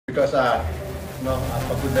because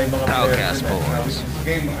pagod na yung mga Powcast Sports. This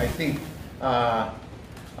game, I think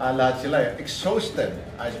lahat sila exhausted,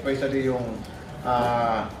 especially yung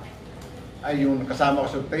kasama ko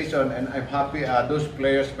sa rotation, and I'm happy those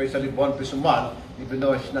players, especially Bon Pisumal, even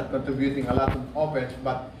though he's not contributing a lot of offense,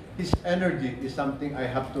 but his energy is something I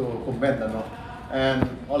have to commend, and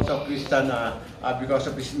also Christian because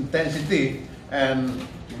of his intensity and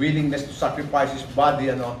willingness to sacrifice his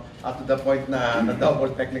body, to the point na double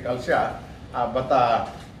technical siya, but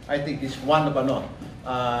I think he's one of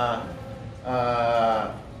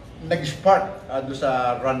nag-spark doon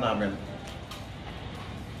sa run namin.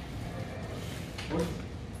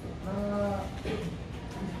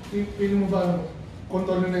 Feeling mo ba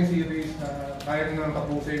kontrol na yung series na kaya nang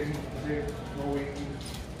tapusin kasi going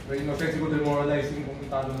siguro demoralizing kung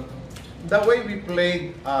talo na to? The way we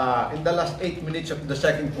played in the last 8 minutes of the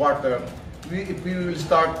second quarter, if we will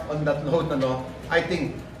start on that note, I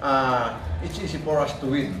think it's easy for us to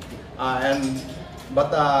win.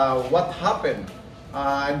 But what happened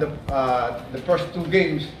in the first 2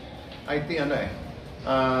 games, I think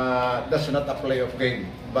that's not a playoff game.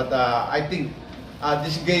 But I think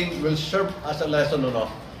this game will serve as a lesson,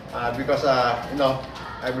 because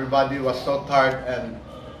everybody was so tired and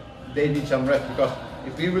they need some rest. Because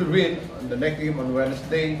if we will win in the next game on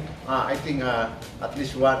Wednesday, I think at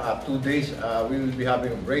least 1 or 2 days we will be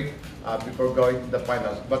having a break before going to the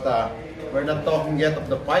finals. But we're not talking yet of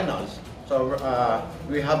the finals, so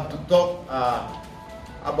we have to talk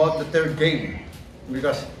about the 3rd game,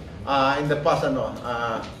 because in the past,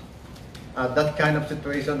 that kind of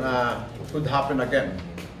situation could happen again.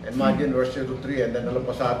 Imagine we're 0-3 and then all of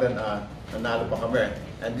a sudden nanalo pa kami.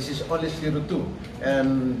 And this is only 0-2.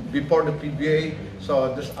 And before the PBA,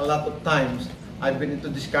 so there's a lot of times I've been into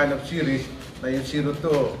this kind of series na yung 0-2,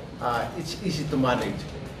 it's easy to manage.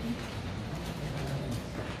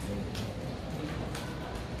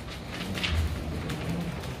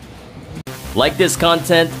 Like this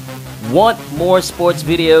content? Want more sports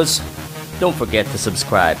videos? Don't forget to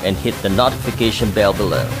subscribe and hit the notification bell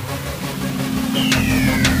below.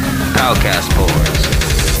 Powcast Sports.